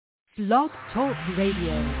Blog Talk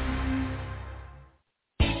Radio.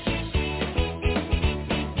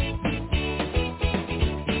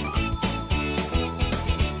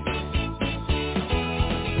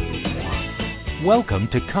 Welcome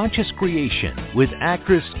to Conscious Creation with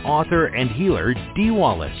actress, author, and healer Dee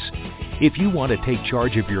Wallace. If you want to take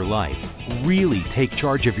charge of your life, really take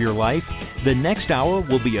charge of your life, the next hour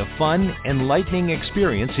will be a fun, enlightening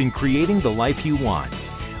experience in creating the life you want.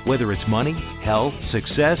 Whether it's money, health,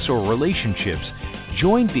 success, or relationships,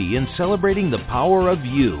 join Dee in celebrating the power of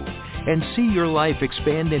you and see your life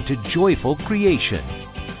expand into joyful creation.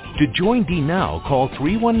 To join Dee now, call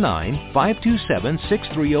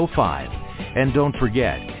 319-527-6305. And don't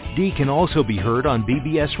forget, Dee can also be heard on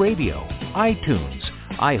BBS Radio, iTunes,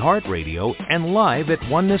 iHeartRadio, and live at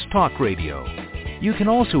Oneness Talk Radio. You can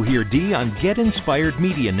also hear Dee on Get Inspired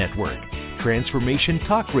Media Network, Transformation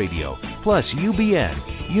Talk Radio, plus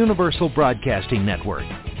UBN, Universal Broadcasting Network.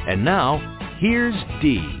 And now, here's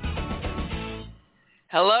Dee.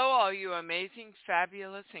 Hello, all you amazing,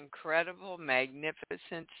 fabulous, incredible,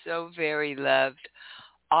 magnificent, so very loved,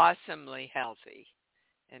 awesomely healthy,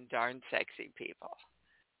 and darn sexy people.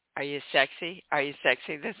 Are you sexy? Are you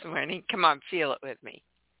sexy this morning? Come on, feel it with me.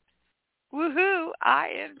 Woohoo, I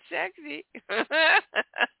am sexy.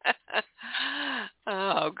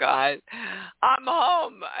 Oh, God. I'm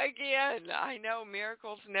home again. I know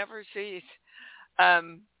miracles never cease.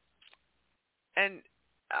 And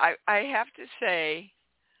I have to say,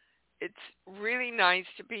 it's really nice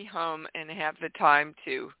to be home and have the time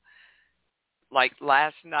to, like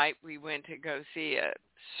last night, we went to go see a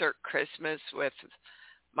Cirque Christmas with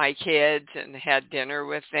my kids and had dinner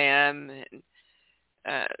with them and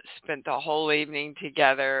spent the whole evening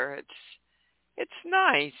together. It's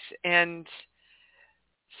nice. And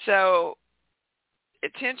so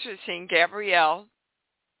it's interesting. Gabrielle,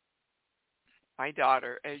 my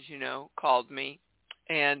daughter, as you know, called me,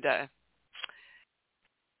 and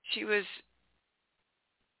she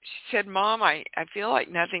said, Mom, I feel like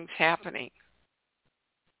nothing's happening.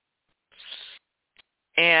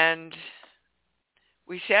 And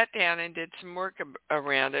we sat down and did some work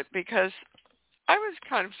around it because I was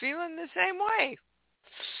kind of feeling the same way.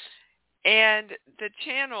 And the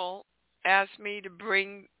channel asked me to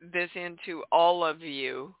bring this into all of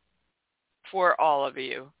you, for all of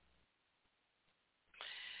you.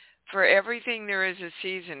 For everything there is a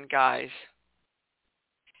season, guys.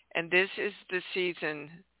 And this is the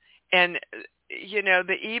season. And, you know,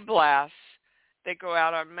 the e-blasts that go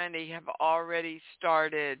out on Monday have already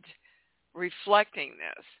started reflecting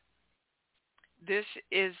this. This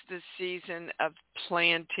is the season of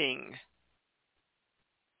planting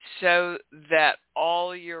so that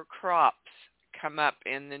all your crops come up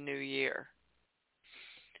in the new year.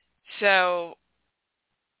 So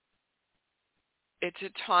it's a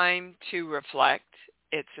time to reflect.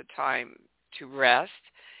 It's a time to rest.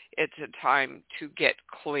 It's a time to get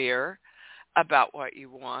clear about what you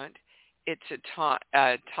want. It's a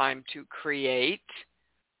time to create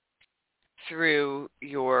through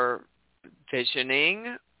your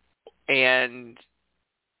visioning and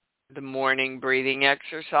the morning breathing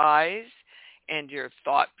exercise and your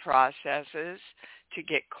thought processes to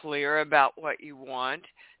get clear about what you want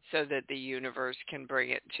so that the universe can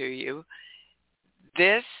bring it to you.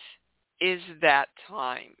 This is that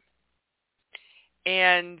time.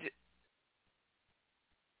 And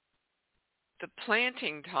the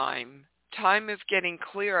planting time of getting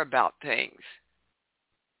clear about things,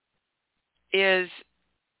 is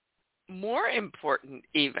more important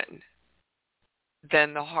even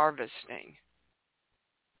than the harvesting.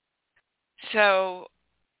 So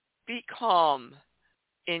be calm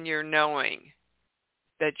in your knowing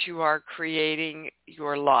that you are creating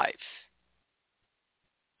your life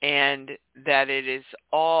and that it is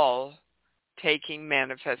all taking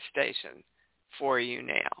manifestation for you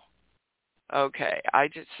now. Okay, I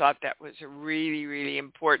just thought that was a really, really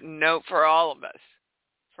important note for all of us.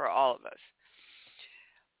 For all of us.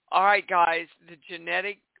 All right, guys, the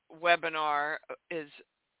genetic webinar is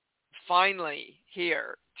finally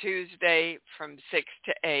here, Tuesday from 6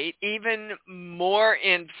 to 8. Even more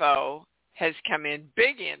info has come in,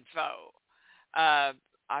 big info, I've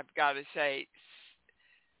got to say.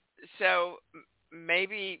 So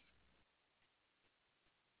maybe,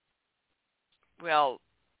 well,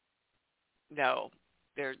 no,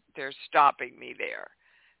 they're stopping me there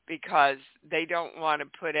because they don't want to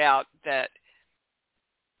put out that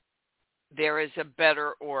there is a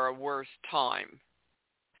better or a worse time.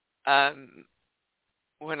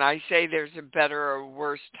 When I say there's a better or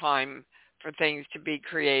worse time for things to be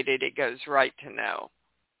created, it goes right to know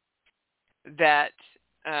that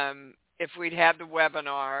if we'd had the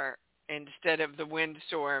webinar instead of the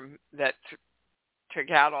windstorm that took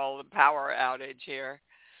out all the power outage here,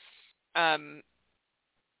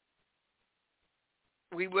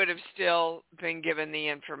 we would have still been given the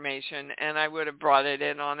information, and I would have brought it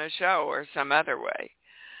in on a show or some other way.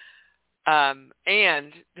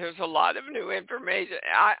 And there's a lot of new information.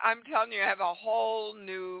 I'm telling you, I have a whole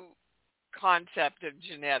new concept of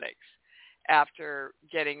genetics after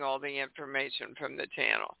getting all the information from the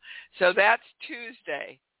channel. So that's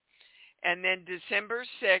Tuesday. And then December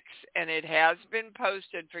 6th, and it has been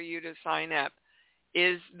posted for you to sign up,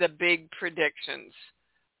 is the Big Predictions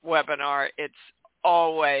webinar. It's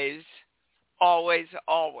always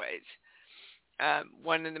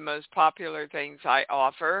one of the most popular things I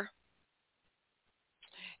offer.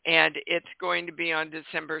 And it's going to be on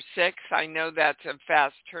December 6th. I know that's a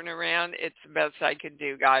fast turnaround. It's the best I could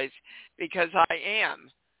do, guys, because I am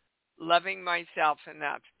loving myself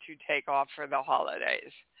enough to take off for the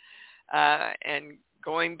holidays and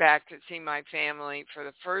going back to see my family for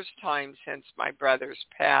the first time since my brother's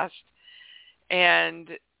passed. And,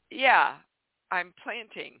 yeah, I'm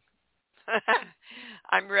planting.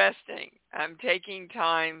 I'm resting. I'm taking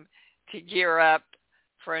time to gear up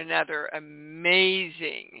for another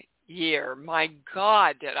amazing year. My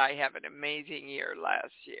God, did I have an amazing year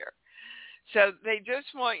last year. So they just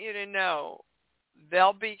want you to know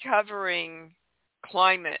they'll be covering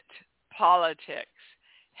climate, politics,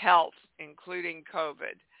 health, including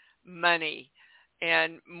COVID, money,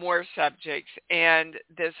 and more subjects. And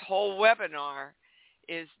this whole webinar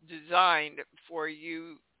is designed for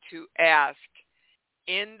you to ask,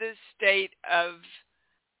 in the state of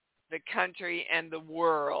the country and the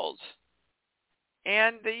world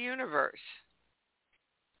and the universe,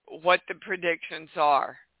 what the predictions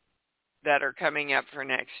are that are coming up for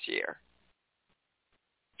next year.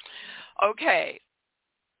 Okay.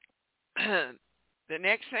 The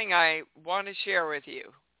next thing I want to share with you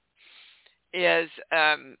is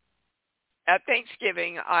at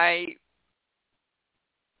Thanksgiving, I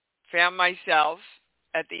found myself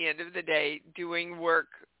at the end of the day doing work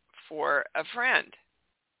for a friend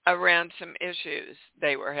around some issues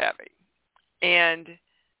they were having. And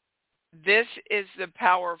this is the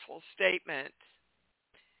powerful statement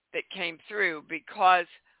that came through, because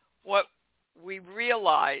what we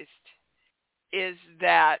realized is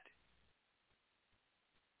that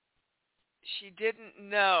she didn't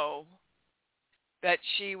know that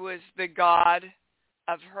she was the God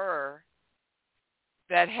of her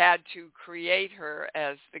that had to create her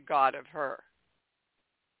as the God of her.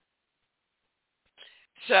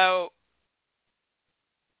 So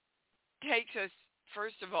takes us,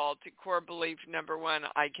 first of all, to core belief number one,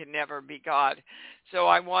 I can never be God. So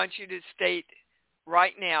I want you to state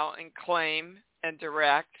right now and claim and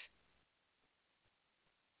direct,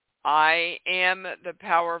 I am the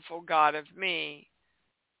powerful God of me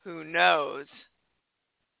who knows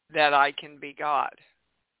that I can be God.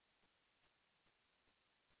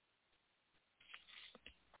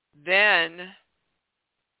 Then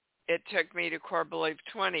it took me to core belief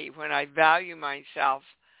 20. When I value myself,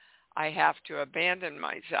 I have to abandon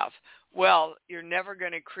myself. Well, you're never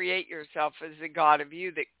going to create yourself as the God of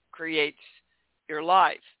you that creates your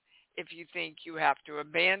life if you think you have to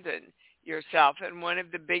abandon yourself. And one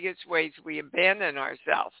of the biggest ways we abandon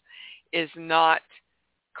ourselves is not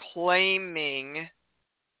claiming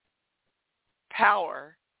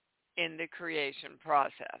power in the creation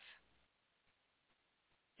process.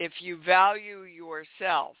 If you value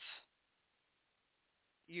yourself,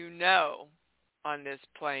 you know on this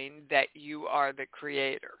plane that you are the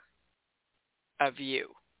creator of you.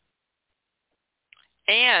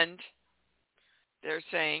 And they're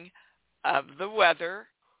saying of the weather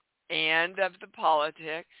and of the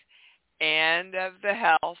politics and of the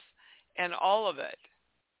health and all of it.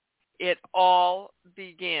 It all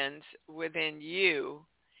begins within you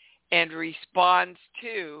and responds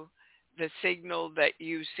to the signal that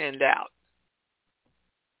you send out.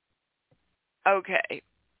 Okay.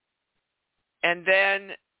 And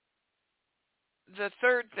then the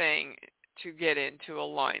third thing to get into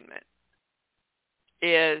alignment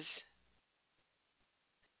is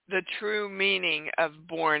the true meaning of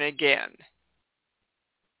born again.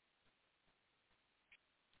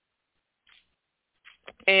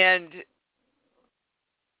 And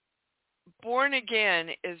born again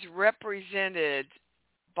is represented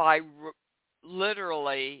by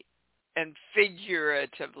literally and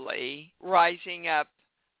figuratively rising up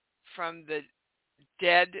from the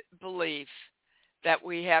dead belief that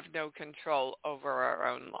we have no control over our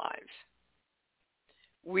own lives.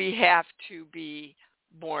 We have to be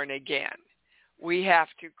born again. We have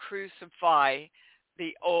to crucify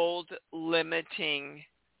the old limiting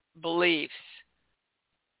beliefs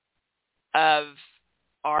of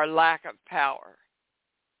our lack of power.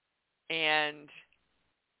 And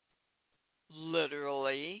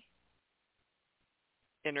literally,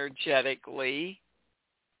 energetically,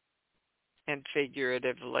 and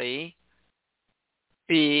figuratively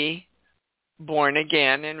be born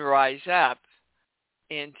again and rise up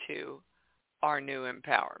into our new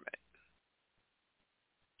empowerment.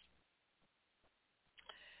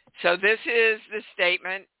 So this is the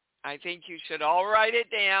statement. I think you should all write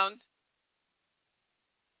it down.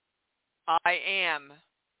 I am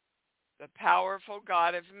the powerful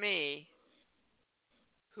God of me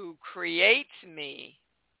who creates me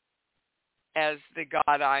as the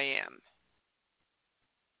God I am.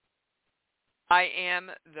 I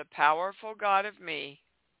am the powerful God of me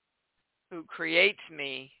who creates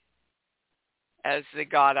me as the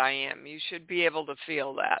God I am. You should be able to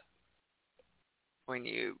feel that when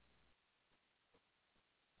you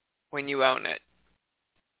own it.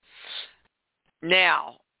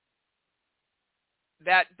 Now,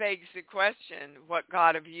 that begs the question, what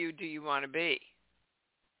God of you do you want to be?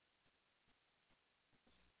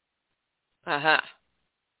 I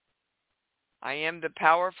am the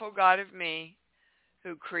powerful God of me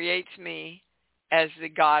who creates me as the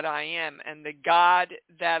God I am. And the God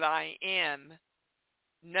that I am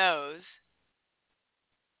knows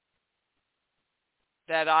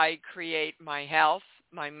that I create my health,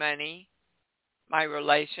 my money, my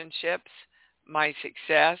relationships, my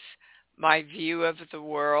success, my view of the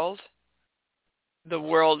world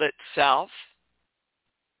itself,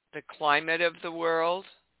 the climate of the world,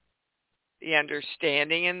 the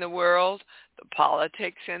understanding in the world, the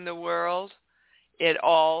politics in the world. It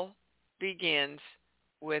all begins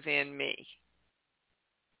within me.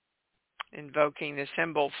 Invoking the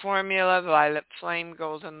symbol formula, violet flame,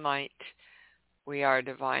 golden light. We are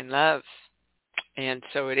divine love. And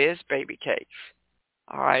so it is, baby cakes.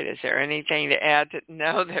 All right, is there anything to add to?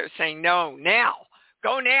 No, they're saying no, now.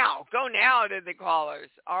 Go now to the callers.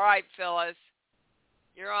 All right, Phyllis,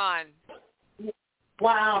 you're on.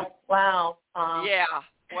 Wow. Yeah,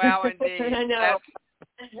 wow indeed. I know.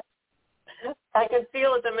 I could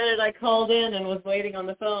feel it the minute I called in and was waiting on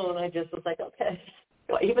the phone. I just was like, okay,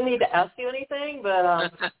 do I even need to ask you anything?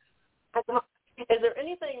 But is there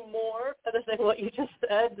anything more other than what you just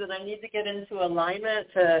said that I need to get into alignment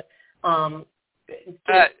to no,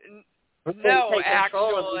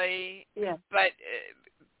 actually, yeah. But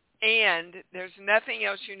and there's nothing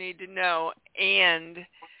else you need to know. And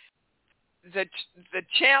the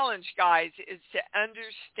challenge, guys, is to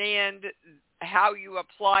understand how you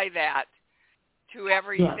apply that to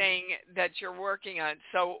everything that you're working on.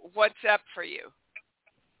 So what's up for you?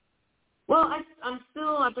 Well, I'm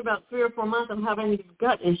still, after about 3 or 4 months, I'm having these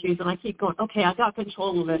gut issues, and I keep going, okay, I got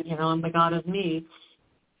control of it, I'm the God of me.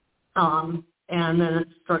 And then it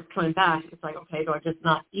starts coming back. It's like, okay, do I just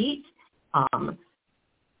not eat?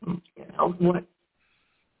 What?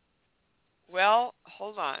 Well,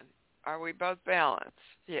 hold on. Are we both balanced?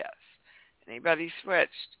 Yes. Anybody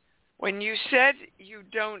switched? When you said you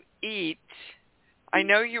don't eat, I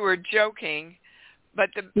know you were joking, but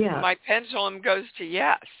my pendulum goes to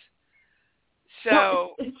yes. So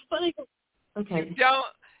well, it's funny. Okay.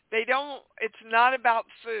 It's not about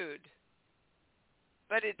food,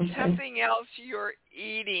 but it's something else you're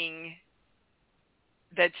eating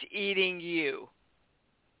that's eating you.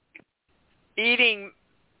 Eating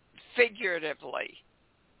figuratively.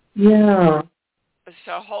 Yeah.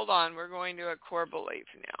 So hold on, we're going to a core belief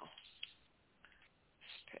now.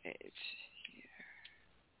 This page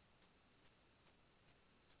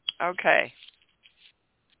here. Okay.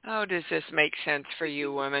 Oh, does this make sense for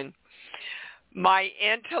you women? My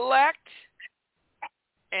intellect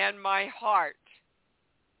and my heart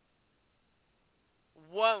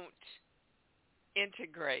won't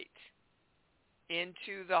integrate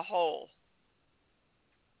into the whole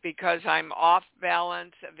because I'm off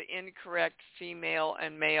balance of incorrect female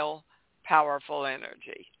and male powerful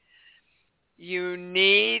energy. You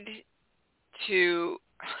need to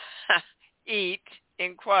eat,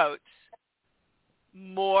 in quotes,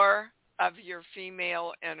 more of your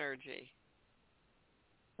female energy.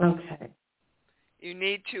 Okay. You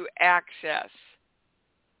need to access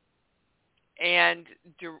and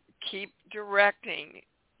keep directing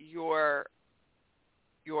your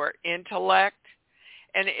intellect.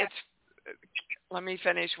 And let me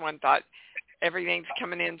finish one thought. Everything's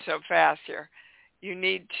coming in so fast here. You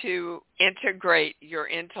need to integrate your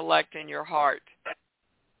intellect and your heart.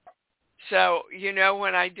 So,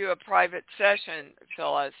 when I do a private session,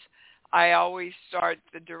 Phyllis, I always start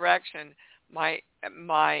the direction. My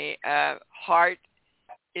heart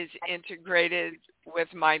is integrated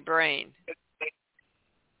with my brain,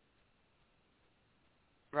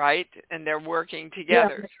 right? And they're working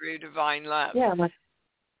together through divine love. Yeah, my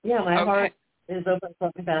heart is open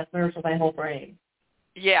to the vast nerves of my whole brain.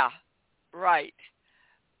 Yeah, right.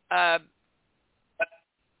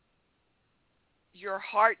 Your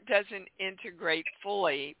heart doesn't integrate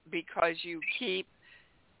fully because you keep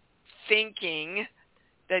thinking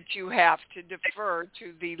that you have to defer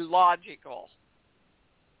to the logical.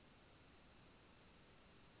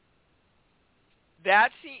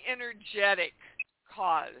 That's the energetic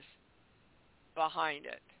cause behind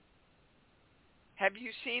it. Have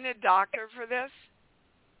you seen a doctor for this?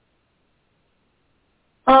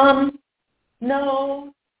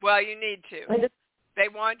 No. Well, you need to. They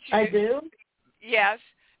want you. I do? Yes,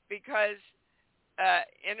 because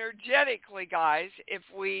energetically, guys, if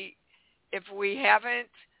we haven't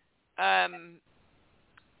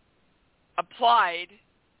applied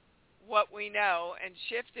what we know and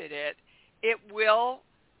shifted it, it will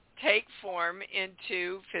take form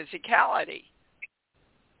into physicality.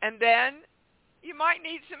 And then you might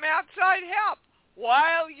need some outside help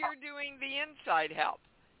while you're doing the inside help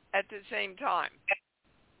at the same time.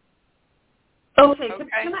 Okay.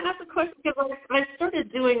 Can I ask a question? Because I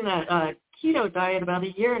started doing that keto diet about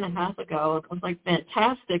a year and a half ago. It was like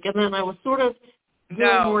fantastic. And then I was sort of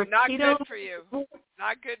doing more not keto. Good for you.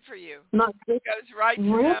 Not good for you. Not good. It goes right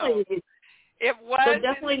to really? no. It was so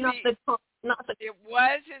definitely not the. It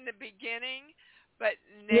was in the beginning, but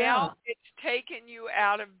now it's taken you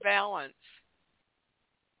out of balance.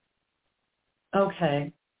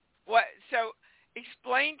 Okay. What? So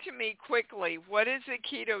explain to me quickly, what does the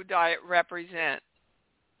keto diet represent?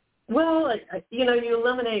 Well, you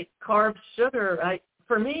eliminate carbs, sugar.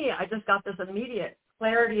 For me, I just got this immediate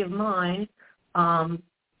clarity of mind, and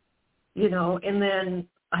then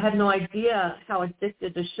I had no idea how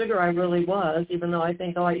addicted to sugar I really was, even though I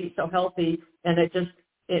think, I eat so healthy, and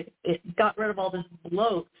it got rid of all this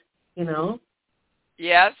bloat,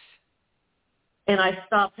 Yes. And I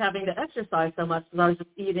stopped having to exercise so much because I was just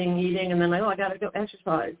eating, and then I got to go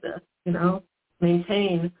exercise to,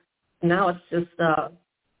 maintain. Now it's just.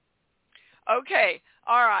 Okay.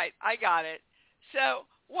 All right. I got it. So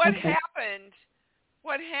what happened?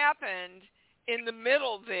 What happened in the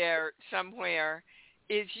middle there somewhere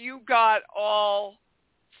is you got all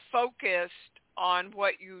focused on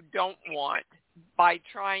what you don't want by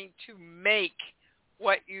trying to make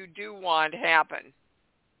what you do want happen.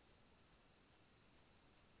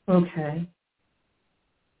 Okay.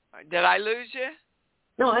 Did I lose you?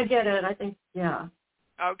 No, I get it. I think, yeah.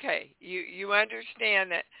 Okay. You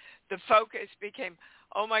understand that the focus became,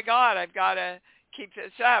 oh my God, I've got to keep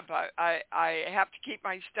this up. I have to keep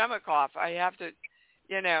my stomach off. I have to,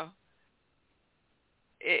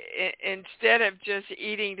 instead of just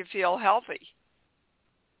eating to feel healthy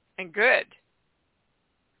and good.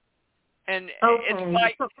 And it's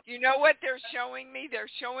like, you know what they're showing me? They're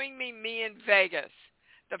showing me in Vegas.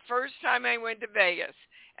 The first time I went to Vegas,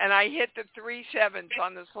 and I hit the 3 7s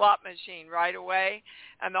on the slot machine right away,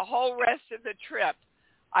 and the whole rest of the trip,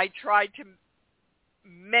 I tried to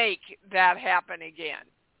make that happen again,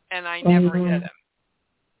 and I never did them.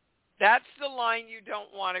 That's the line you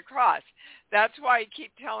don't want to cross. That's why I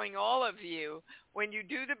keep telling all of you, when you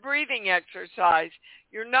do the breathing exercise,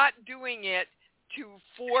 you're not doing it to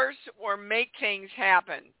force or make things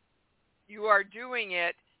happen. You are doing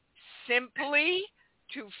it simply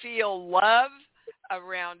to feel love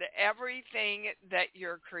around everything that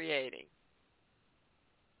you're creating.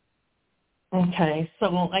 Okay,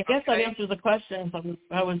 so I guess that answers the question.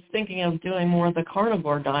 I was thinking of doing more of the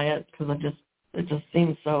carnivore diet because it just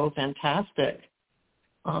seems so fantastic.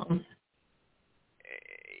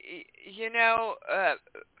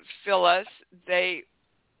 Phyllis, they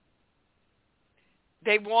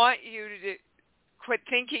want you to quit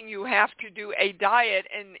thinking you have to do a diet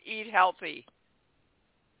and eat healthy.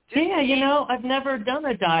 I've never done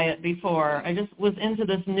a diet before. I just was into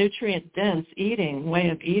this nutrient-dense way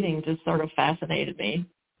of eating just sort of fascinated me.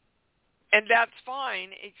 And that's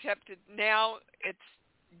fine, except that now it's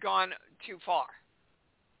gone too far.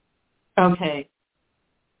 Okay.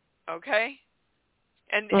 Okay?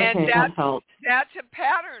 And that helps. That's a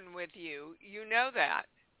pattern with you. You know that.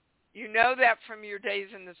 You know that from your days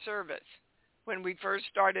in the service when we first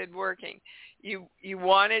started working. You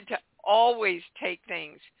wanted to always take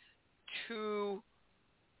things too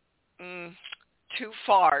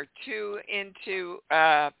far, too into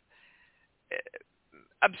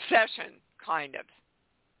obsession, kind of,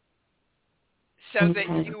 so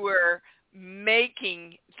that you were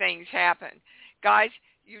making things happen. Guys,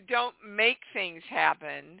 you don't make things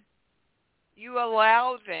happen. you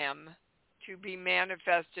allow them to be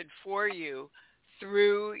manifested for you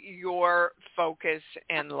through your focus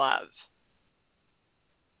and love.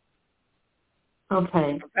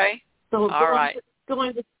 Okay. Okay? So all right.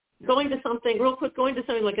 Going to something real quick. Going to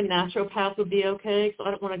something like a naturopath would be okay. So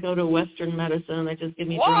I don't want to go to Western medicine. They just give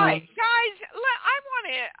me Why, drugs. guys?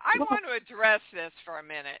 I want to address this for a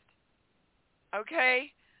minute.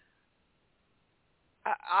 Okay.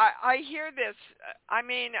 I hear this. I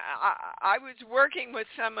mean, I was working with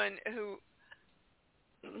someone who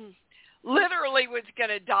literally was going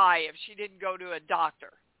to die if she didn't go to a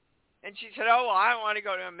doctor, and she said, "Oh, well, I don't want to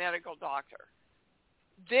go to a medical doctor."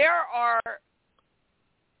 There are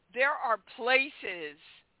places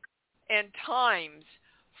and times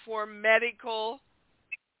for medical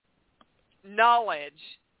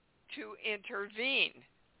knowledge to intervene.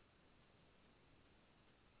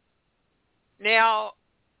 Now,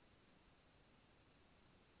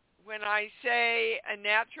 when I say a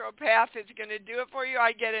naturopath is going to do it for you,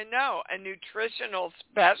 I get a no. A nutritional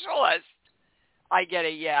specialist, I get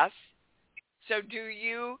a yes. So do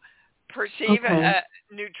you perceive a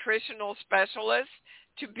nutritional specialist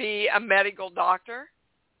to be a medical doctor?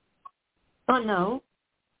 Oh, no.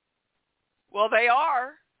 Well, they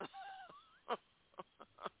are.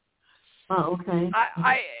 Oh, okay.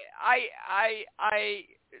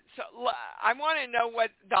 So I want to know what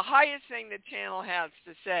the highest thing the channel has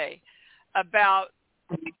to say about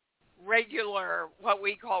what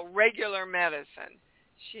we call regular medicine.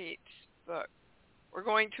 Sheets, book. We're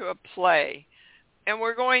going to a play, and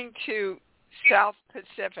we're going to South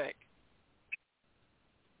Pacific.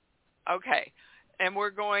 Okay. And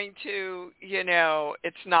we're going to,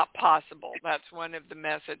 it's not possible. That's one of the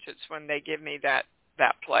messages when they give me that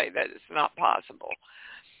play, that it's not possible.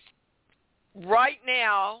 Right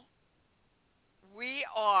now, we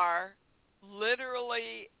are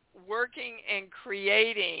literally working and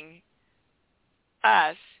creating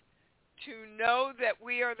us to know that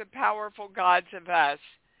we are the powerful gods of us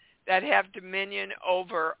that have dominion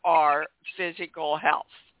over our physical health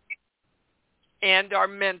and our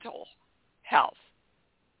mental health.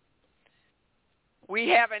 We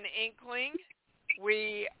have an inkling.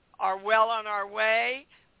 We are well on our way.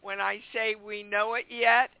 When I say we know it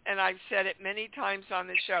yet, and I've said it many times on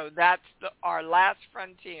the show, that's our last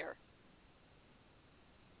frontier.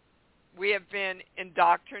 We have been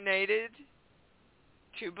indoctrinated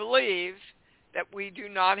to believe that we do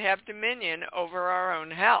not have dominion over our own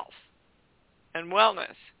health and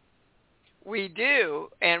wellness. We do,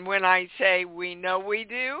 and when I say we know we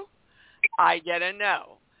do, I get a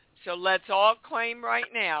no. So let's all claim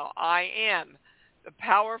right now, I am the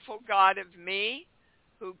powerful God of me,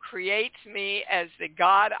 who creates me as the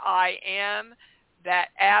God I am, that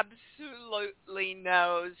absolutely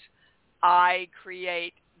knows I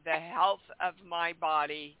create the health of my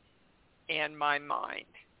body and my mind.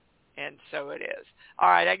 And so it is. All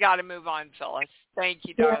right, I got to move on, Phyllis. Thank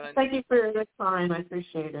you, darling. Thank you for your time. I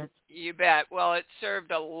appreciate it. You bet. Well, it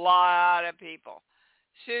served a lot of people.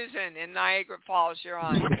 Susan in Niagara Falls, you're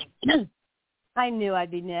on. I knew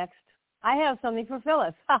I'd be next. I have something for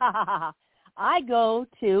Phyllis. I go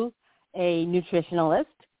to a nutritionalist,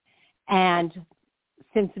 and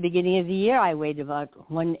since the beginning of the year, I weighed about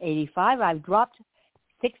 185. I've dropped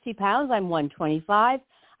 60 pounds. I'm 125.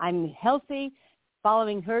 I'm healthy,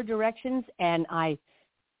 following her directions, and I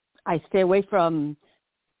stay away from,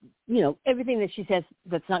 everything that she says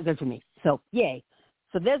that's not good for me. So, yay.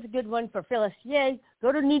 So there's a good one for Phyllis. Yay.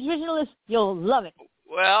 Go to a nutritionalist. You'll love it.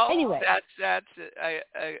 Well, anyway. That's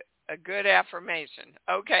a good affirmation.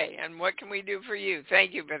 Okay, and what can we do for you?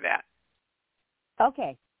 Thank you for that.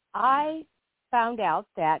 Okay. I found out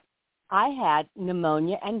that I had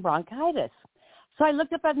pneumonia and bronchitis. So I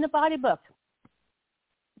looked up in the body book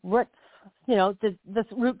what, the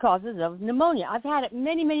root causes of pneumonia. I've had it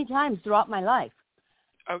many, many times throughout my life.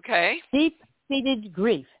 Okay. Deep-seated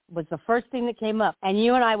grief was the first thing that came up. And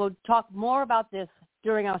you and I will talk more about this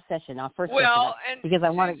during our first session, because I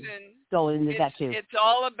want to go into that too. It's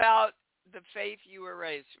all about the faith you were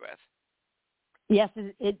raised with. Yes,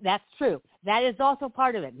 that's true. That is also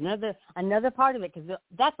part of it. Another part of it, because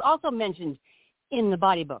that's also mentioned in the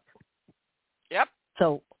body book. Yep.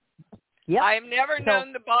 So, yep. I have never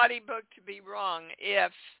known the body book to be wrong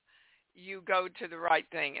if you go to the right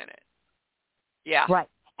thing in it. Yeah. Right.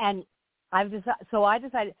 And I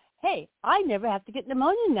decided, hey, I never have to get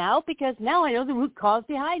pneumonia now, because now I know the root cause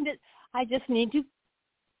behind it. I just need to,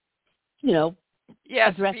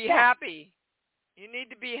 yes, address be that. happy. You need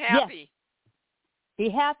to be happy. Yes. Be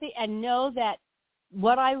happy and know that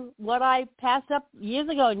what I passed up years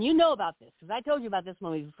ago, and you know about this, because I told you about this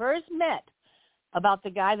when we first met, about the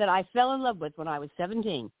guy that I fell in love with when I was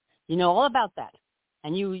 17. You know all about that.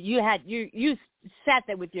 And you sat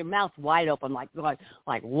there with your mouth wide open, like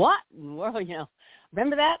what in the world,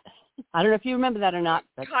 Remember that? I don't know if you remember that or not.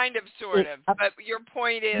 But kind of, sort of. But your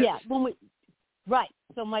point is... Yeah, right.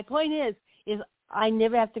 So my point is I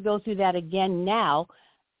never have to go through that again now.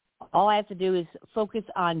 All I have to do is focus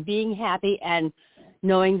on being happy and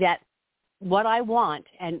knowing that what I want,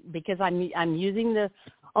 and because I'm using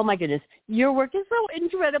oh my goodness, your work is so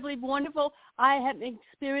incredibly wonderful. I am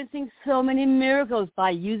experiencing so many miracles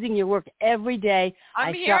by using your work every day.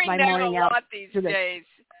 I'm hearing that a lot these days.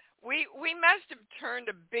 We must have turned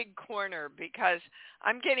a big corner because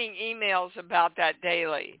I'm getting emails about that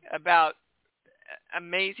daily, about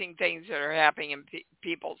amazing things that are happening in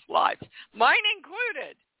people's lives, mine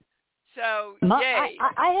included. So, yay.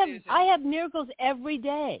 I have miracles every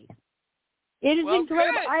day. It is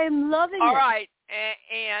incredible. Good. I am loving it. All right.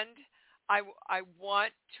 And I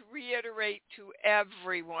want to reiterate to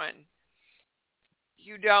everyone,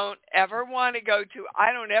 you don't ever want to go to,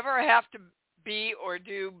 I don't ever have to be or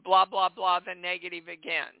do blah, blah, blah, the negative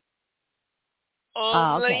again.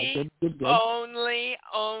 Only, good.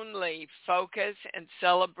 only focus and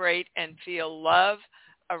celebrate and feel love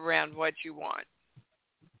around what you want.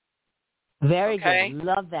 Very okay? good.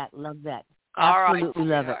 Love that. All Absolutely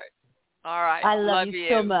right, love it. All right. I love you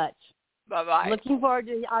so much. Bye-bye. Looking forward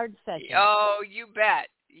to our session. Oh, you bet.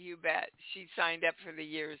 She signed up for the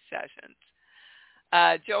year's sessions.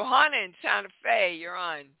 Johanna in Santa Fe, you're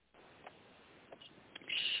on.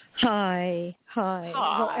 Hi.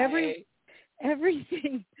 Well, everything,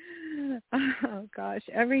 everything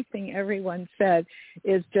everyone said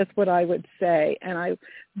is just what I would say, and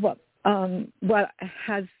what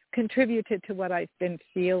has contributed to what I've been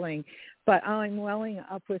feeling. But I'm welling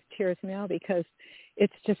up with tears now because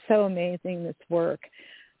it's just so amazing, this work.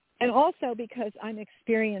 And also because I'm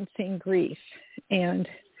experiencing grief, and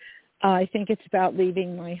I think it's about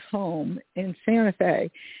leaving my home in Santa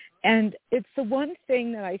Fe. And it's the one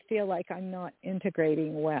thing that I feel like I'm not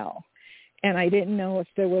integrating well. And I didn't know if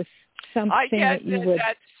there was something that you would...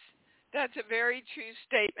 That's a very true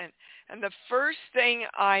statement. And the first thing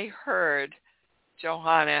I heard,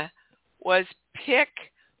 Johanna, was pick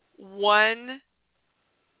one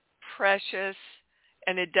precious,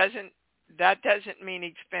 and that doesn't mean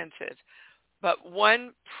expensive, but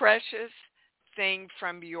one precious thing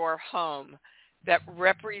from your home that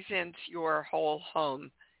represents your whole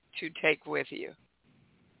home to take with you.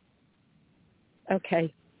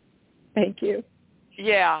 Okay. Thank you.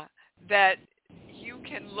 Yeah, that you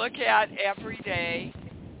can look at every day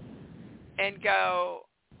and go,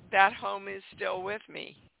 that home is still with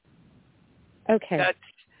me. Okay.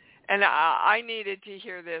 And I needed to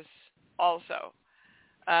hear this also.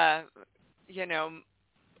 I'm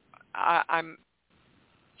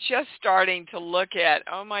just starting to look at,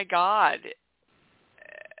 oh my God,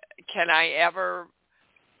 can I ever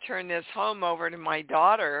turn this home over to my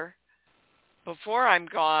daughter before I'm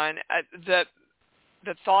gone? The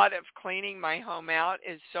thought of cleaning my home out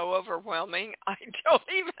is so overwhelming. I wouldn't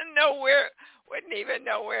even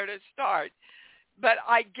know where to start. But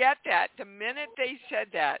I get that. The minute they said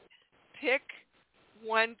that, pick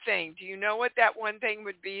one thing. Do you know what that one thing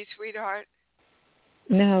would be, sweetheart?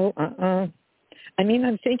 No, I mean,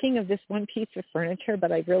 I'm thinking of this one piece of furniture,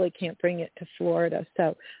 but I really can't bring it to Florida.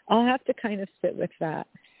 So I'll have to kind of sit with that.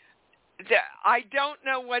 I don't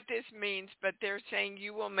know what this means, but they're saying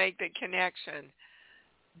you will make the connection.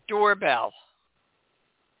 Doorbell.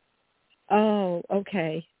 Oh,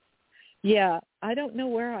 okay. Yeah, I don't know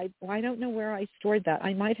where I stored that.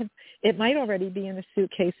 It might already be in a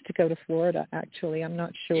suitcase to go to Florida, actually. I'm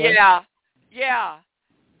not sure. Yeah.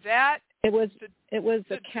 It was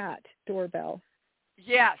a cat doorbell.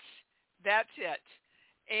 Yes, that's it.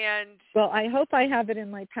 And well, I hope I have it in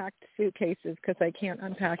my packed suitcases because I can't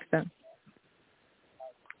unpack them.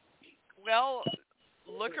 Well,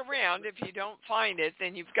 look around. If you don't find it,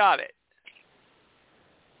 then you've got it.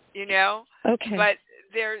 Okay. But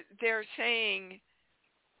they're saying,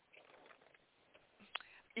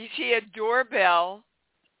 you see, a doorbell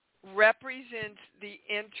represents the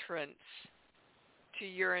entrance to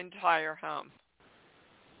your entire home.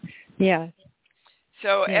 Yeah.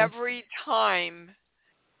 So every time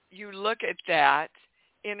you look at that,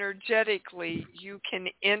 energetically, you can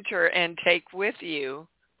enter and take with you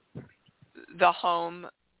the home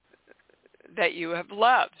that you have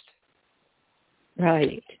loved.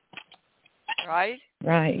 Right. Right?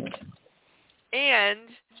 Right. And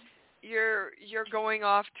you're going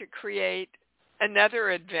off to create another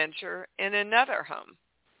adventure in another home.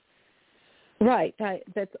 Right,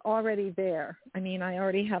 that's already there. I mean, I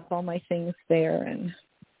already have all my things there and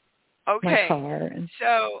my car. And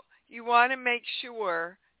so you want to make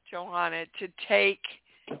sure, Johanna, to take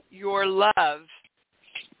your love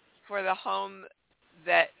for the home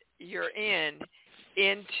that you're in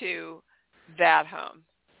into that home.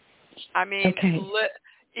 I mean,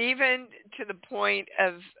 even to the point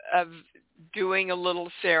of doing a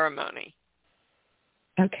little ceremony.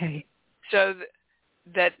 Okay. So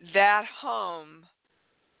that home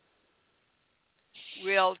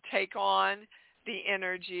will take on the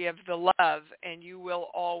energy of the love, and you will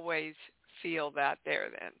always feel that there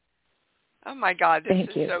then. Oh, my God, this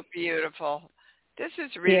is so beautiful. This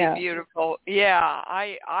is really beautiful. Yeah,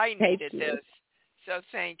 I needed this. So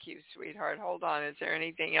thank you, sweetheart. Hold on. Is there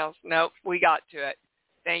anything else? Nope, we got to it.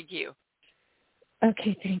 Thank you.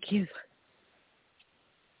 Okay, thank you.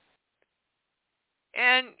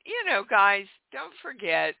 And, guys, don't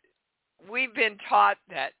forget, we've been taught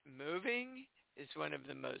that moving is one of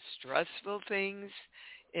the most stressful things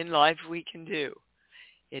in life we can do.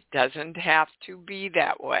 It doesn't have to be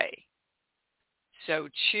that way. So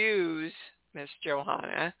choose, Miss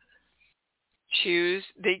Johanna, choose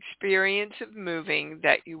the experience of moving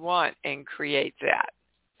that you want and create that.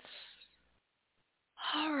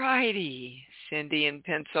 All righty. Cindy in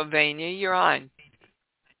Pennsylvania, you're on.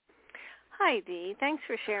 Hi, Dee. Thanks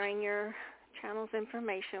for sharing your channel's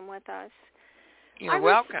information with us. You're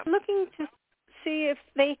welcome. I was looking to see if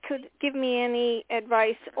they could give me any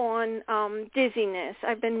advice on dizziness.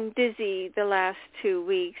 I've been dizzy the last 2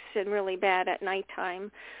 weeks and really bad at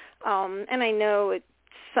nighttime. And I know it's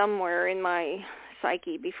somewhere in my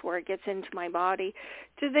psyche before it gets into my body.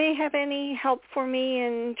 Do they have any help for me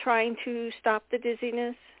in trying to stop the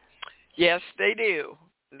dizziness? Yes, they do.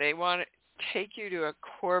 They want to take you to a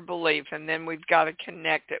core belief, and then we've got to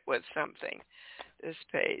connect it with something. This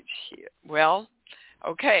page here. Well,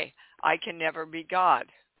 okay, I can never be God.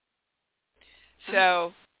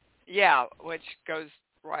 So, yeah, which goes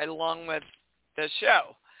right along with the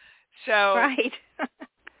show. So, right.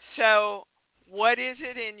 So, what is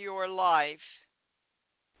it in your life?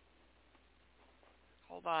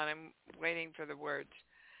 Hold on, I'm waiting for the words.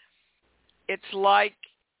 It's like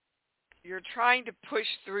you're trying to push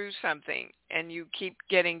through something and you keep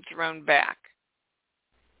getting thrown back.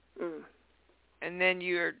 Mm. And then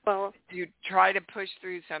you try to push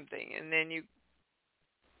through something and then you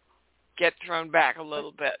get thrown back a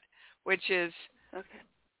little bit, which is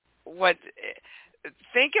what,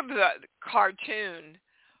 think of the cartoon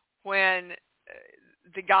when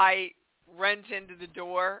the guy runs into the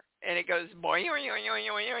door and it goes boing, boing, boing,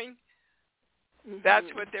 boing, boing. Mm-hmm. That's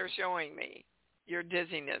what they're showing me. Your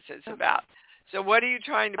dizziness is about. So what are you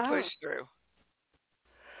trying to push through?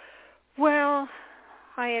 Well,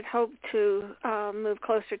 I had hoped to move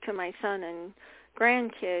closer to my son and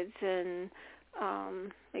grandkids, and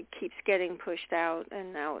it keeps getting pushed out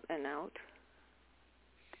and out and out.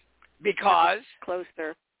 Because?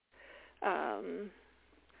 Closer.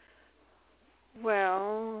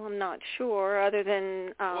 Well, I'm not sure, other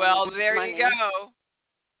than well, there money. You go.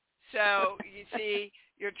 So, you see,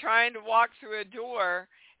 you're trying to walk through a door,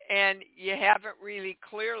 and you haven't really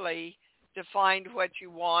clearly defined what you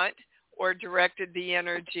want or directed the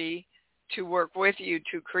energy to work with you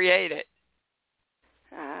to create it.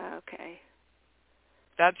 Okay.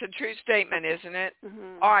 That's a true statement, isn't it?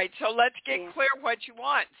 Mm-hmm. All right, so let's get clear what you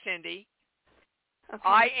want, Cindy. Okay.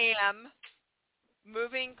 I am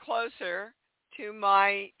moving closer to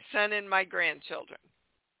my son and my grandchildren.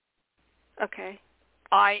 Okay.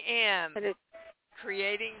 I am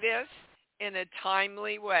creating this in a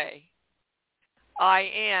timely way.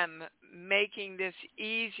 I am making this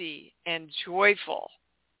easy and joyful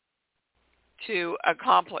to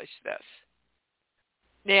accomplish this.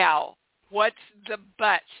 Now, what's the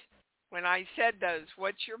but? When I said those,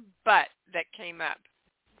 what's your but that came up?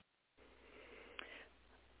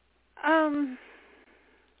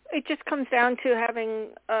 It just comes down to having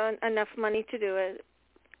enough money to do it,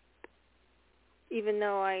 even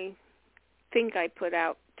though I think I put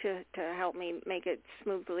out to help me make it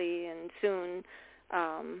smoothly and soon.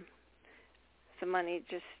 The money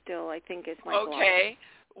just still, I think, is my block. Okay.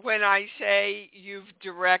 When I say you've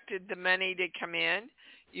directed the money to come in,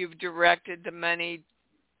 you've directed the money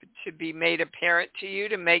to be made apparent to you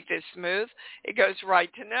to make this smooth, it goes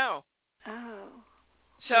right to no. Oh.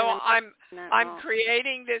 So I'm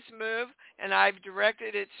creating this move, and I've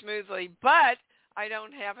directed it smoothly, but I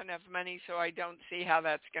don't have enough money, so I don't see how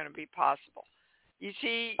that's going to be possible. You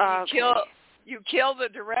see, you kill the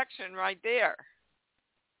direction right there.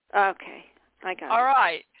 Okay, I got it. All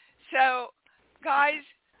right. So, guys,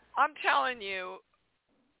 I'm telling you,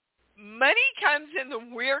 money comes in the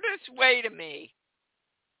weirdest way to me.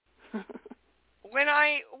 When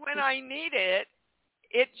I need it,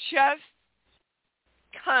 it just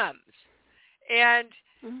comes. And,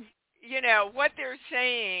 what they're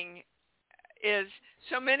saying is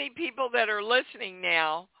so many people that are listening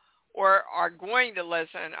now or are going to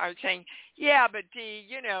listen are saying, yeah, but Dee,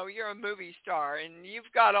 you're a movie star and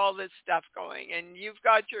you've got all this stuff going and you've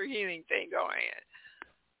got your healing thing going.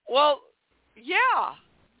 Well, yeah,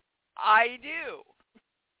 I do.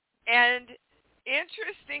 And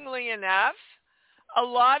interestingly enough, a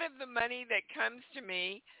lot of the money that comes to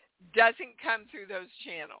me doesn't come through those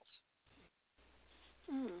channels.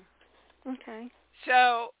 Okay.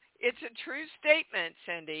 So it's a true statement,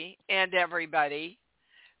 Cindy, and everybody,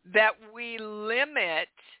 that we limit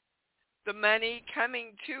the money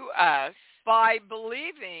coming to us by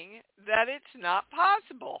believing that it's not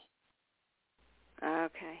possible.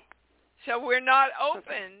 Okay. So we're not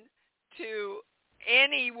open to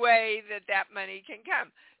any way that money can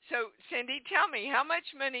come. So, Cindy, tell me, how much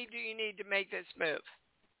money do you need to make this move?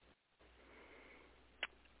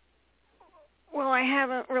 Well, I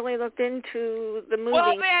haven't really looked into the moving.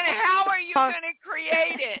 Well, then how are you going to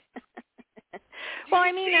create it? Well,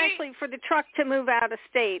 I mean, actually, for the truck to move out of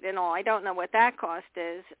state and all, I don't know what that cost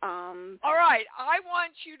is. All right. I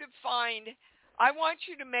want you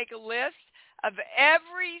to make a list of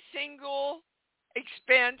every single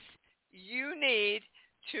expense you need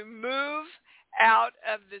to move out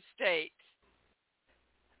of the state.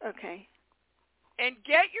 Okay. And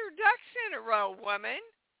get your ducks in a row, woman.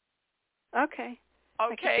 Okay.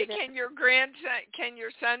 Okay. Can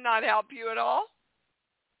your son not help you at all?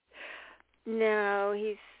 No,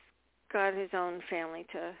 he's got his own family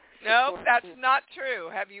to support. No, that's not true.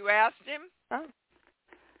 Have you asked him? Oh.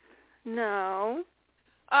 No.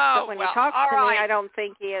 Oh, but when he talks to me, I don't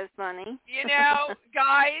think he has money.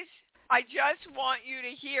 Guys, I just want you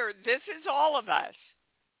to hear, this is all of us.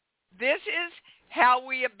 This is how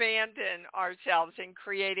we abandon ourselves in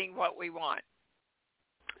creating what we want.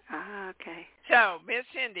 Okay. So, Miss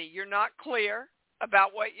Cindy, you're not clear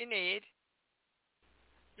about what you need.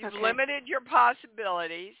 You've limited your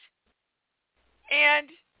possibilities, and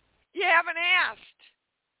you haven't asked.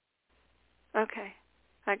 Okay.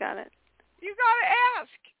 I got it. You got to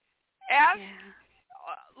ask. Ask.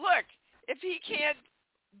 Yeah. Look, if he can't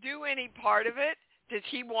do any part of it, does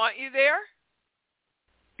he want you there?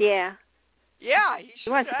 Yeah. Yeah, he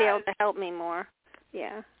wants to be able to help me more.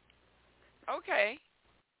 Yeah. Okay.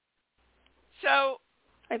 So,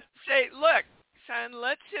 say, look, son,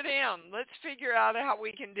 let's sit down. Let's figure out how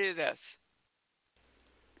we can do this.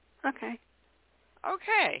 Okay.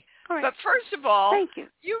 Okay. All right. But first of all, thank you.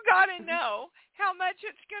 You got to know how much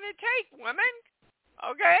it's going to take, woman.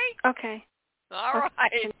 Okay? Okay. All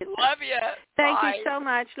right. Love you. Thank Bye. you so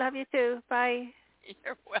much. Love you too. Bye.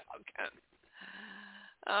 You're welcome.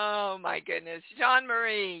 Oh, my goodness. Jean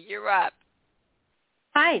Marie, you're up.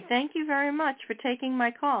 Hi. Thank you very much for taking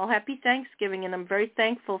my call. Happy Thanksgiving, and I'm very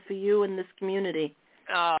thankful for you and this community.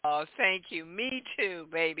 Oh, thank you. Me too,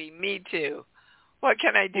 baby. Me too. What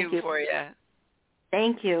can I do for you?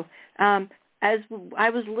 Thank you. As I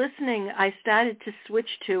was listening, I started to switch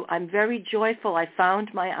to, I'm very joyful. I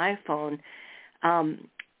found my iPhone,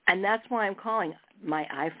 and that's why I'm calling. My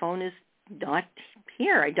iPhone is not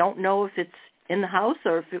here. I don't know if it's in the house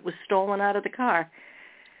or if it was stolen out of the car.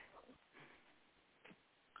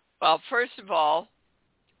 Well, first of all,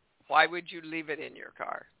 why would you leave it in your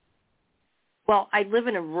car? Well, I live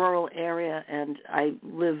in a rural area, and I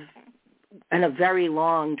live in a very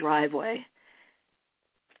long driveway.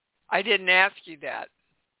 I didn't ask you that.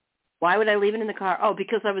 Why would I leave it in the car? Oh,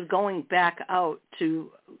 because I was going back out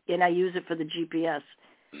and I use it for the GPS.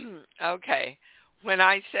 Okay. When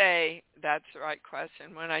I say, that's the right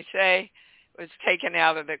question, when I say it was taken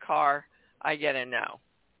out of the car, I get a no.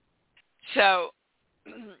 So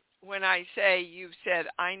when I say you've said,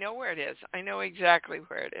 I know where it is, I know exactly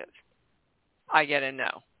where it is, I get a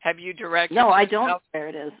no. Have you directed yourself? I don't know where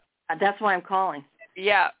it is. That's why I'm calling.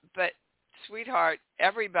 Yeah, but sweetheart,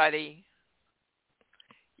 everybody,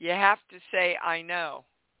 you have to say, I know.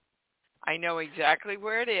 I know exactly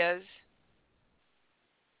where it is,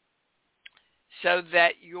 so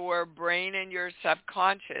that your brain and your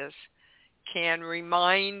subconscious can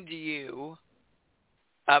remind you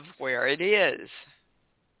of where it is.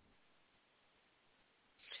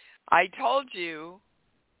 I told you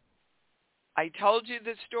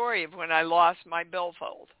the story of when I lost my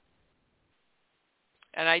billfold.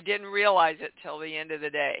 And I didn't realize it till the end of the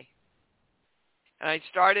day. And I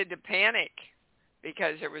started to panic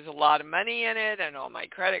because there was a lot of money in it and on my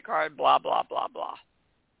credit card, blah, blah, blah, blah.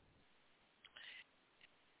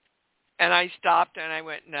 And I stopped and I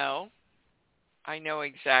went, no, I know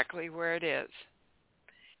exactly where it is.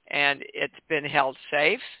 And it's been held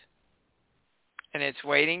safe, and it's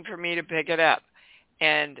waiting for me to pick it up.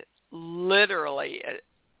 And literally,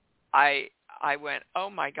 I went, oh,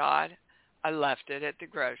 my God, I left it at the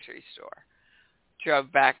grocery store.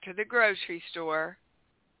 Drove back to the grocery store,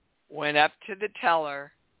 went up to the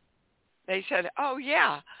teller. They said, oh,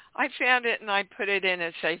 yeah, I found it, and I put it in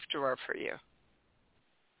a safe drawer for you.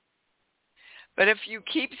 But if you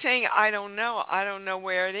keep saying, I don't know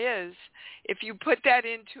where it is, if you put that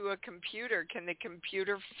into a computer, can the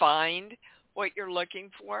computer find what you're looking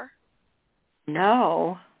for?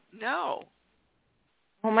 No. No.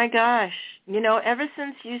 Oh, my gosh. You know, ever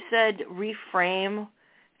since you said reframe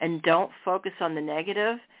and don't focus on the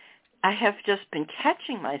negative, I have just been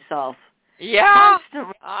catching myself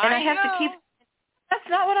constantly. And I have to keep, that's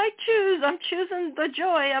not what I choose. I'm choosing the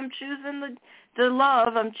joy. I'm choosing the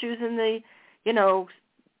love. I'm choosing the, you know,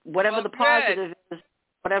 whatever the positive is,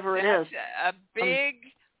 whatever it is. That's a big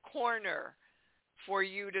corner for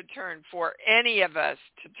you to turn, for any of us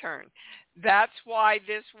to turn. That's why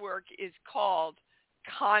this work is called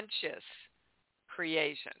conscious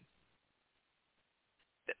creation.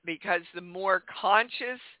 Because the more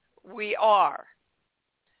conscious we are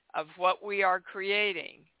of what we are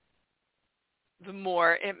creating, the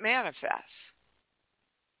more it manifests.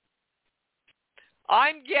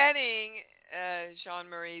 I'm getting,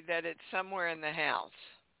 Jean-Marie, that it's somewhere in the house.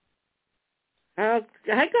 I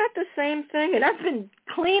got the same thing, and I've been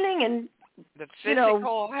cleaning and, the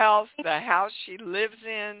physical house, the house she lives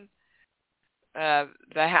in,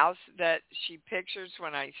 the house that she pictures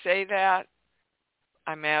when I say that.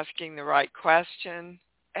 I'm asking the right question.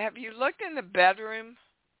 Have you looked in the bedroom?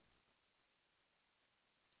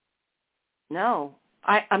 No.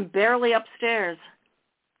 I'm barely upstairs.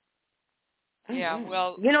 Yeah,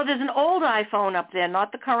 well... You know, there's an old iPhone up there,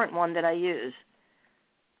 not the current one that I use.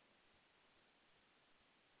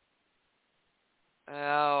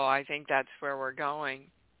 Oh, I think that's where we're going.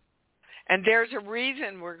 And there's a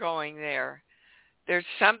reason we're going there. There's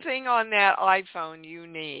something on that iPhone you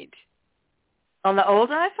need. On the old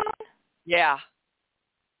iPhone? Yeah.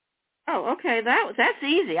 Oh, okay. That's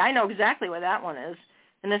easy. I know exactly where that one is.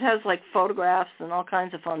 And it has, like, photographs and all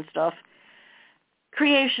kinds of fun stuff.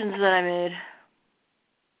 Creations that I made.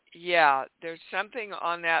 Yeah, there's something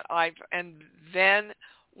on that iPhone. And then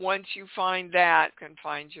once you find that, you can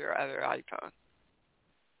find your other iPhone.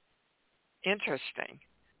 Interesting.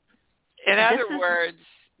 In other words,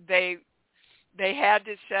 they had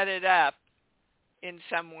to set it up in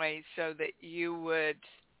some way so that you would,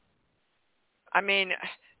 I mean,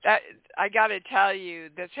 that I got to tell you,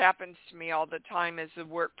 this happens to me all the time as the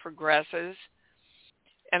work progresses,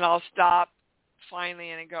 and I'll stop finally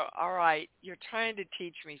and I go, all right, you're trying to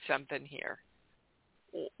teach me something here.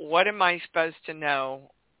 What am I supposed to know?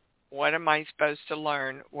 What am I supposed to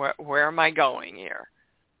learn? Where am I going here?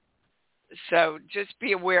 So just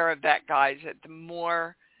be aware of that, guys, that the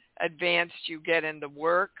more advanced you get in the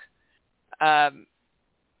work,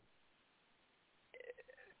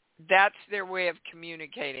 that's their way of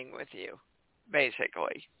communicating with you,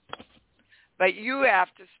 basically. But you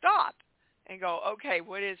have to stop and go, okay,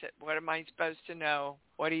 what is it? What am I supposed to know?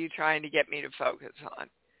 What are you trying to get me to focus on?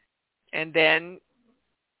 And then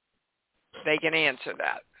they can answer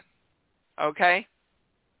that. Okay?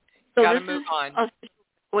 So Got to this move is on. A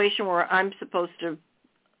situation where I'm supposed to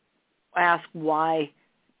ask why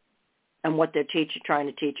and what they're trying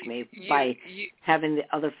to teach me by having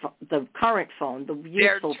the current phone, the useful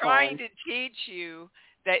phone. They're trying to teach you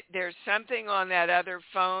that there's something on that other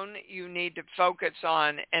phone you need to focus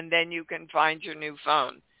on, and then you can find your new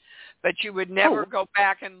phone. But you would never go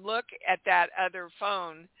back and look at that other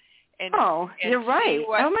phone. And you're right.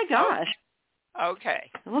 Oh, my gosh.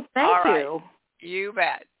 Okay. Well, thank you. Right. You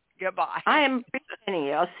bet. Goodbye. I am appreciating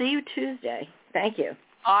you. I'll see you Tuesday. Thank you.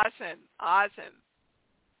 Awesome.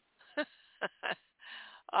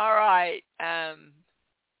 All right.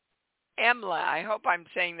 Emla, I hope I'm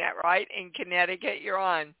saying that right. In Connecticut, you're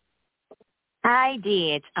on. Hi,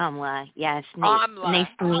 Dee. It's Amla. Yes. Amla. Nice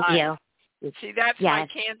to meet you. See, that's my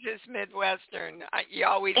Kansas Midwestern. You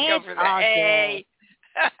always go for the A.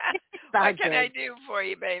 What can I do for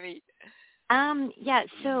you, baby?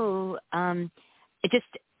 So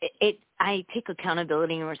I take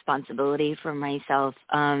accountability and responsibility for myself.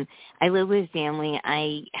 I live with family.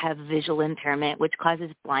 I have visual impairment, which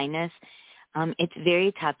causes blindness. It's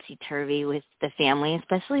very topsy-turvy with the family,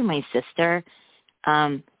 especially my sister.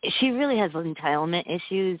 She really has entitlement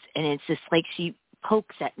issues, and it's just like she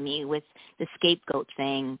pokes at me with the scapegoat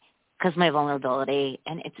thing because my vulnerability,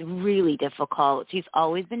 and it's really difficult. She's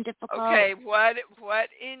always been difficult. Okay, what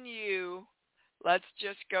in you, let's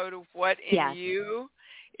just go to what in you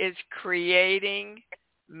is creating,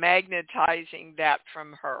 magnetizing that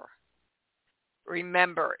from her.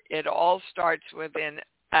 Remember, it all starts within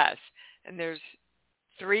us. And there's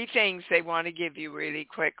 3 things they want to give you really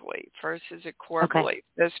quickly. First is a core belief.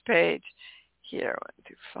 This page here, 1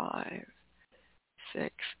 through 5,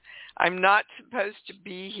 6. I'm not supposed to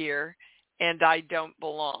be here, and I don't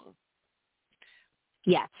belong.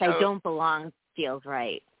 Yes, so, I don't belong feels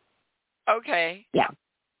right. Okay. Yeah.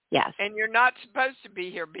 Yes. And you're not supposed to be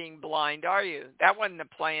here being blind, are you? That wasn't the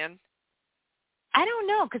plan. I don't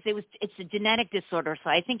know, because it's a genetic disorder, so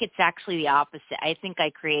I think it's actually the opposite. I think I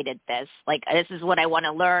created this. Like, this is what I want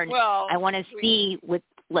to learn. Well, I want to see with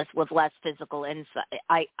less physical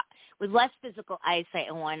insight. With less physical eyesight,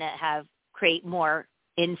 I want to create more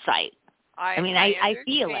insight. I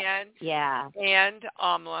feel it. Yeah. And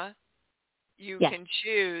Amla, you can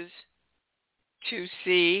choose to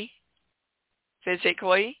see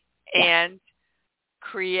physically and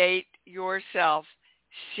create yourself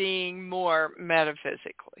seeing more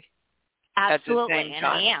metaphysically. Absolutely, at the same and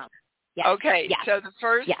time. I am. Yes. Okay, yes. so the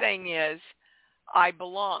first thing is, I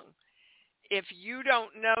belong. If you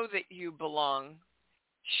don't know that you belong,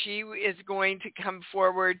 she is going to come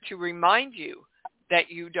forward to remind you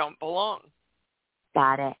that you don't belong.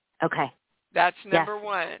 Got it. Okay. That's number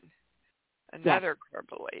 1. Another core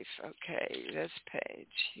belief. Okay, this page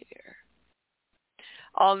here.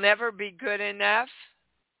 I'll never be good enough,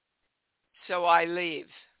 so I leave.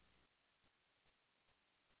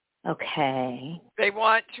 Okay. They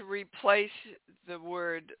want to replace the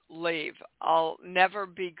word leave. I'll never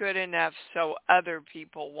be good enough, so other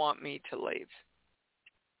people want me to leave.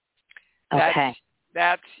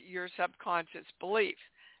 That's your subconscious belief.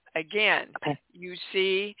 Again, you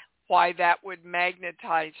see why that would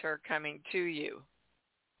magnetize her coming to you.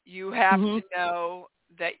 You have to know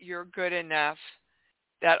that you're good enough,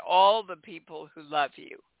 that all the people who love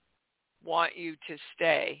you want you to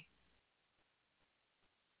stay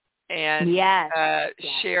and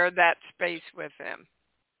share that space with them.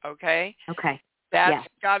 Okay? Okay. That's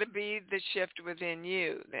got to be the shift within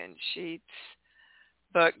you. Then Sheets.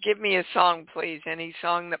 But give me a song, please. Any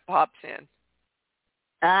song that pops in.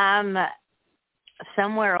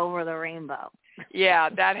 Somewhere Over the Rainbow. Yeah,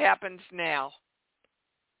 that happens now.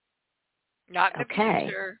 Not in the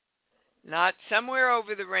future. Not Somewhere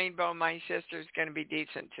Over the Rainbow. My sister's going to be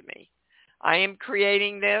decent to me. I am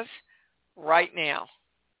creating this right now.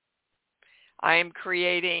 I am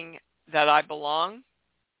creating that I belong.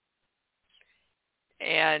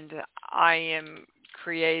 And I am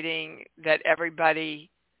creating that everybody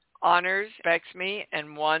honors, respects me,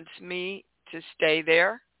 and wants me to stay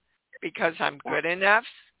there because I'm good enough.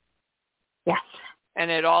 Yes. And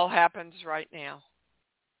it all happens right now.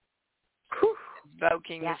 Whew.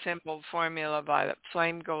 Invoking the simple formula, violet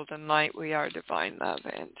flame, golden light, we are divine love,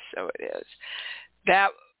 and so it is.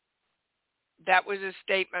 That was a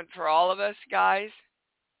statement for all of us, guys.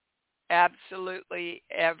 Absolutely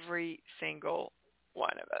every single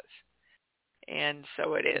one of us. And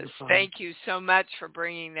so it is. Thank you so much for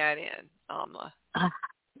bringing that in, Amla.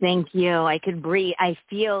 Thank you. I could breathe. I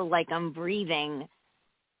feel like I'm breathing.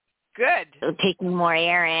 Good. So taking more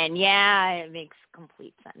air in. Yeah, it makes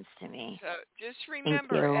complete sense to me. So just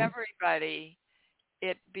remember, everybody,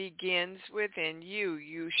 it begins within you.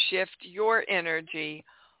 You shift your energy.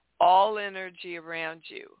 All energy around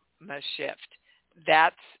you must shift.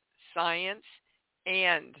 That's science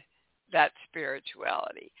and that's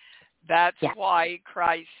spirituality. That's why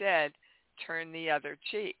Christ said, turn the other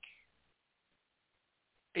cheek.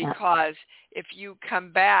 Because if you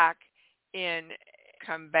come back in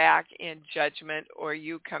judgment or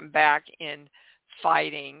you come back in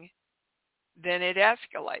fighting, then it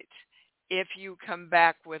escalates. If you come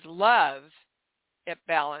back with love, it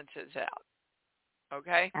balances out.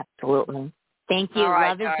 Okay? Absolutely. Thank you. Right,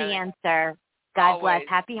 love is the answer. God bless.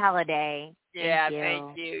 Happy holiday. Yeah,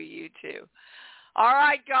 thank you. You too. All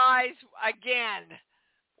right, guys. Again,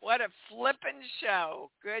 what a flippin'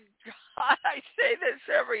 show. Good God. I say this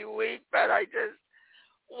every week, but I just,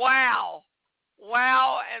 wow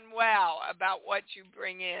and wow about what you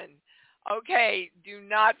bring in. Okay, do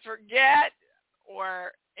not forget,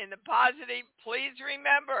 or in the positive, please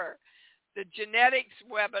remember the genetics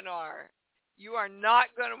webinar. You are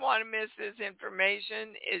not going to want to miss this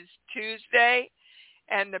information. Is Tuesday,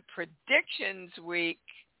 and the predictions week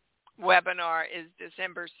webinar is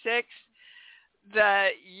December 6th. The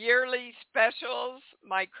yearly specials,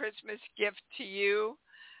 my Christmas gift to you,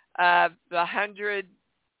 the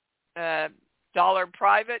 $100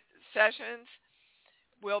 private sessions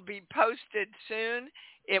will be posted soon.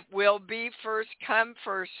 It will be first come,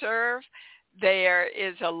 first serve. There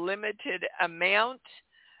is a limited amount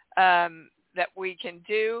that we can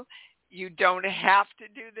do. You don't have to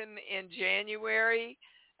do them in January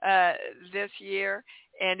this year,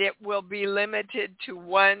 and it will be limited to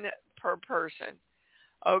one per person.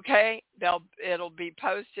 Okay? It'll be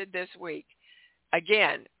posted this week.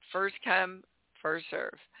 Again, first come, first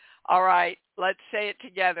serve. All right, let's say it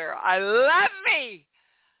together. I love me.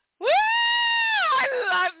 Woo! I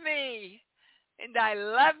love me. And I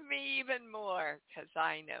love me even more because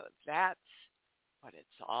I know that's what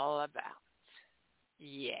it's all about.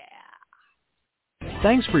 Yeah.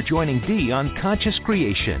 Thanks for joining Dee on Conscious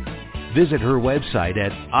Creation. Visit her website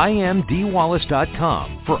at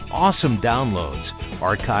imdwallace.com for awesome downloads,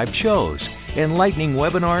 archived shows, enlightening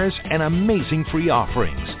webinars, and amazing free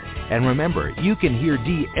offerings. And remember, you can hear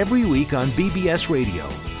Dee every week on BBS Radio,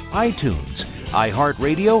 iTunes,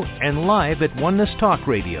 iHeartRadio, and live at Oneness Talk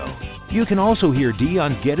Radio. You can also hear Dee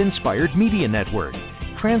on Get Inspired Media Network,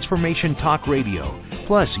 Transformation Talk Radio,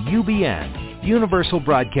 plus UBN, Universal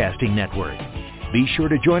Broadcasting Network. Be sure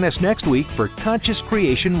to join us next week for Conscious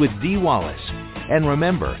Creation with Dee Wallace. And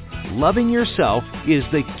remember, loving yourself is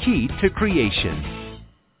the key to creation.